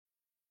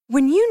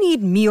When you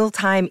need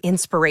mealtime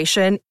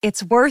inspiration,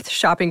 it's worth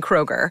shopping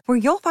Kroger, where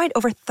you'll find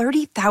over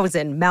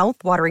 30,000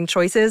 mouth-watering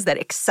choices that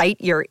excite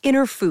your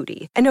inner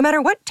foodie. And no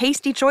matter what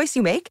tasty choice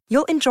you make,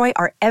 you'll enjoy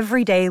our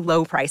everyday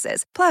low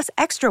prices, plus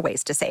extra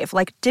ways to save,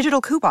 like digital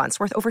coupons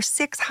worth over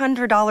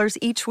 $600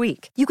 each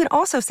week. You can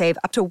also save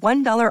up to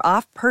 $1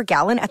 off per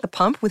gallon at the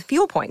pump with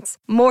fuel points.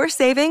 More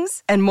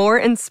savings and more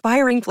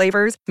inspiring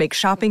flavors make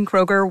shopping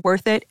Kroger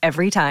worth it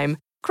every time.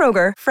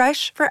 Kroger,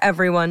 fresh for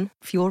everyone.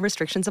 Fuel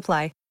restrictions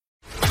apply.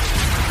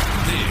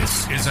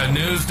 This is a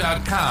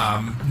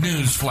News.com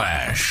news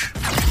flash.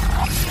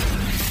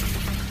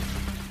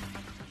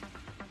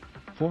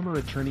 Former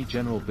Attorney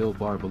General Bill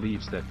Barr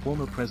believes that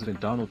former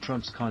President Donald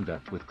Trump's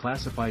conduct with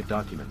classified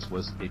documents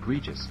was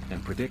egregious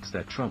and predicts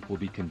that Trump will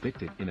be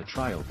convicted in a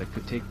trial that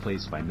could take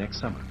place by next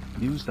summer,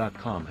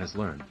 News.com has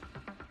learned.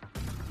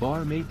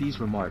 Barr made these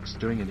remarks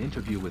during an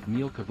interview with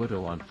Neil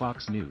Cavuto on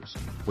Fox News,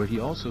 where he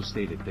also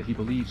stated that he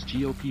believes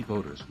GOP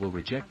voters will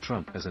reject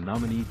Trump as a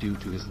nominee due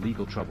to his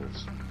legal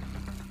troubles.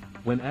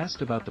 When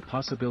asked about the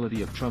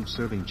possibility of Trump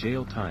serving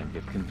jail time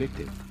if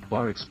convicted,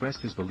 Barr expressed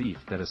his belief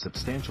that a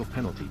substantial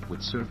penalty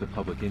would serve the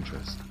public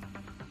interest.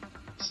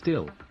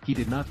 Still, he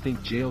did not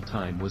think jail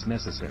time was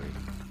necessary.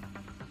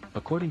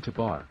 According to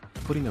Barr,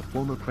 putting a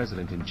former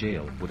president in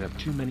jail would have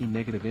too many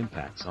negative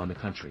impacts on the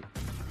country.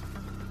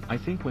 I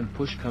think when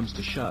push comes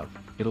to shove,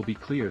 it'll be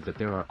clear that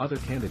there are other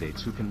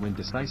candidates who can win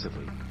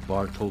decisively,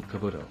 Barr told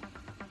Cavuto.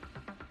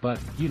 But,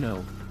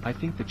 I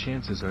think the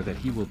chances are that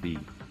he will be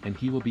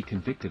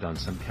convicted on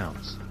some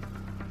counts.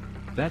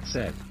 That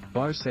said,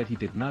 Barr said he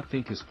did not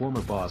think his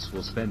former boss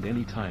will spend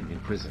any time in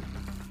prison.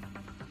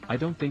 I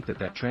don't think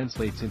that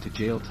translates into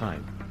jail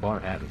time, Barr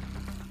added.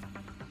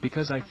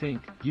 Because I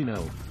think,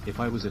 if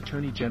I was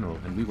Attorney General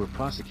and we were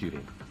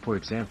prosecuting, for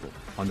example,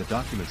 on the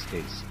documents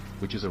case,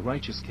 which is a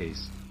righteous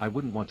case, I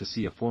wouldn't want to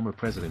see a former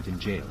president in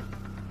jail.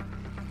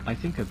 I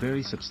think a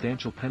very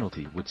substantial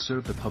penalty would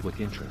serve the public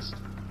interest.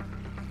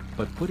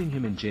 But putting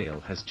him in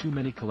jail has too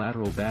many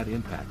collateral bad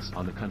impacts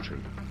on the country.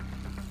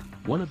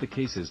 One of the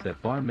cases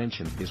that Barr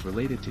mentioned is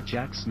related to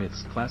Jack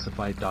Smith's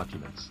classified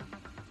documents.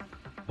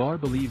 Barr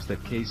believes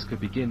that case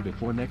could begin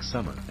before next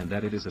summer and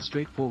that it is a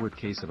straightforward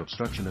case of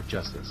obstruction of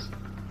justice.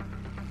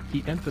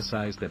 He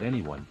emphasized that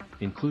anyone,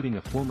 including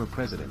a former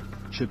president,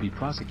 should be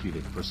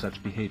prosecuted for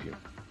such behavior.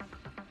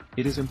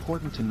 It is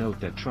important to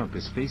note that Trump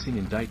is facing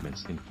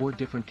indictments in 4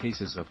 different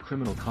cases of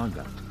criminal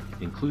conduct,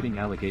 including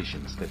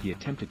allegations that he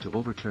attempted to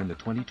overturn the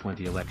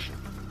 2020 election.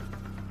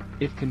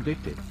 If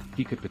convicted,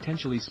 he could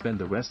potentially spend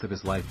the rest of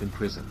his life in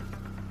prison.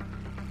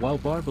 While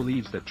Barr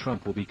believes that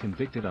Trump will be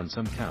convicted on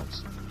some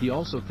counts, he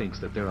also thinks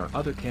that there are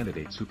other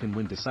candidates who can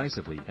win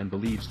decisively and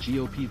believes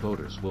GOP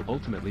voters will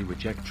ultimately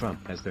reject Trump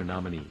as their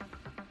nominee.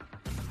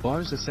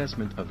 Barr's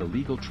assessment of the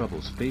legal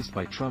troubles faced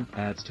by Trump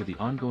adds to the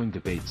ongoing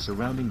debate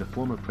surrounding the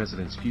former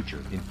president's future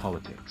in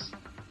politics.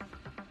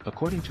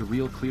 According to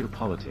Real Clear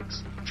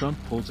Politics, Trump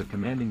holds a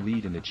commanding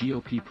lead in the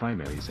GOP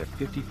primaries at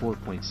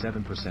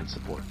 54.7%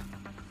 support.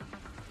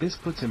 This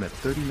puts him at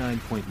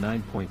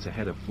 39.9 points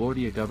ahead of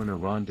Florida Governor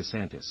Ron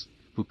DeSantis,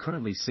 who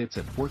currently sits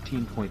at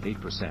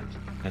 14.8%,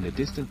 and a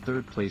distant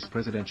third-place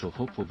presidential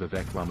hopeful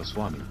Vivek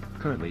Ramaswamy,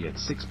 currently at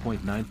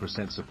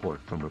 6.9% support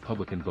from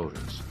Republican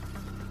voters.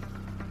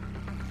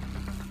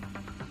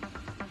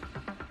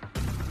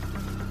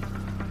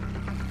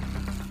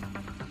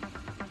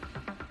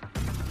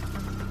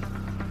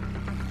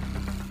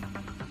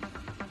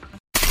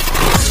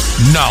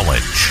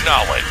 Knowledge.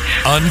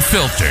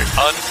 Unfiltered.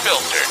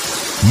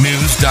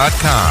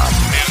 News.com.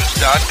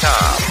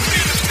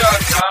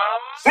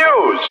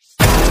 News.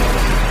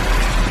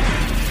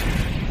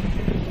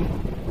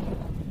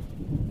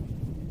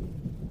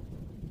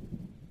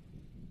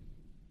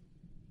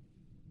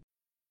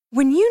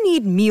 When you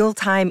need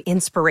mealtime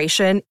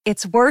inspiration,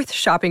 it's worth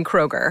shopping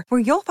Kroger, where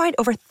you'll find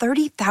over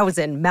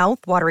 30,000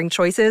 mouth-watering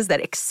choices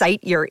that excite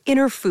your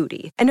inner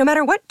foodie. And no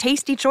matter what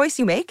tasty choice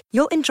you make,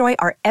 you'll enjoy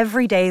our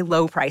everyday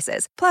low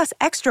prices, plus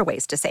extra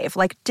ways to save,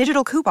 like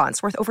digital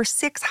coupons worth over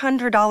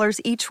 $600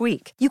 each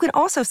week. You can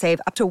also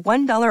save up to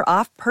 $1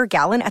 off per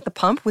gallon at the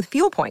pump with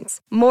fuel points.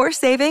 More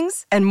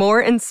savings and more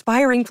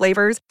inspiring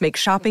flavors make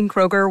shopping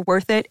Kroger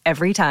worth it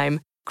every time.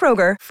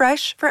 Kroger,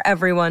 fresh for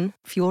everyone.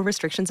 Fuel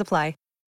restrictions apply.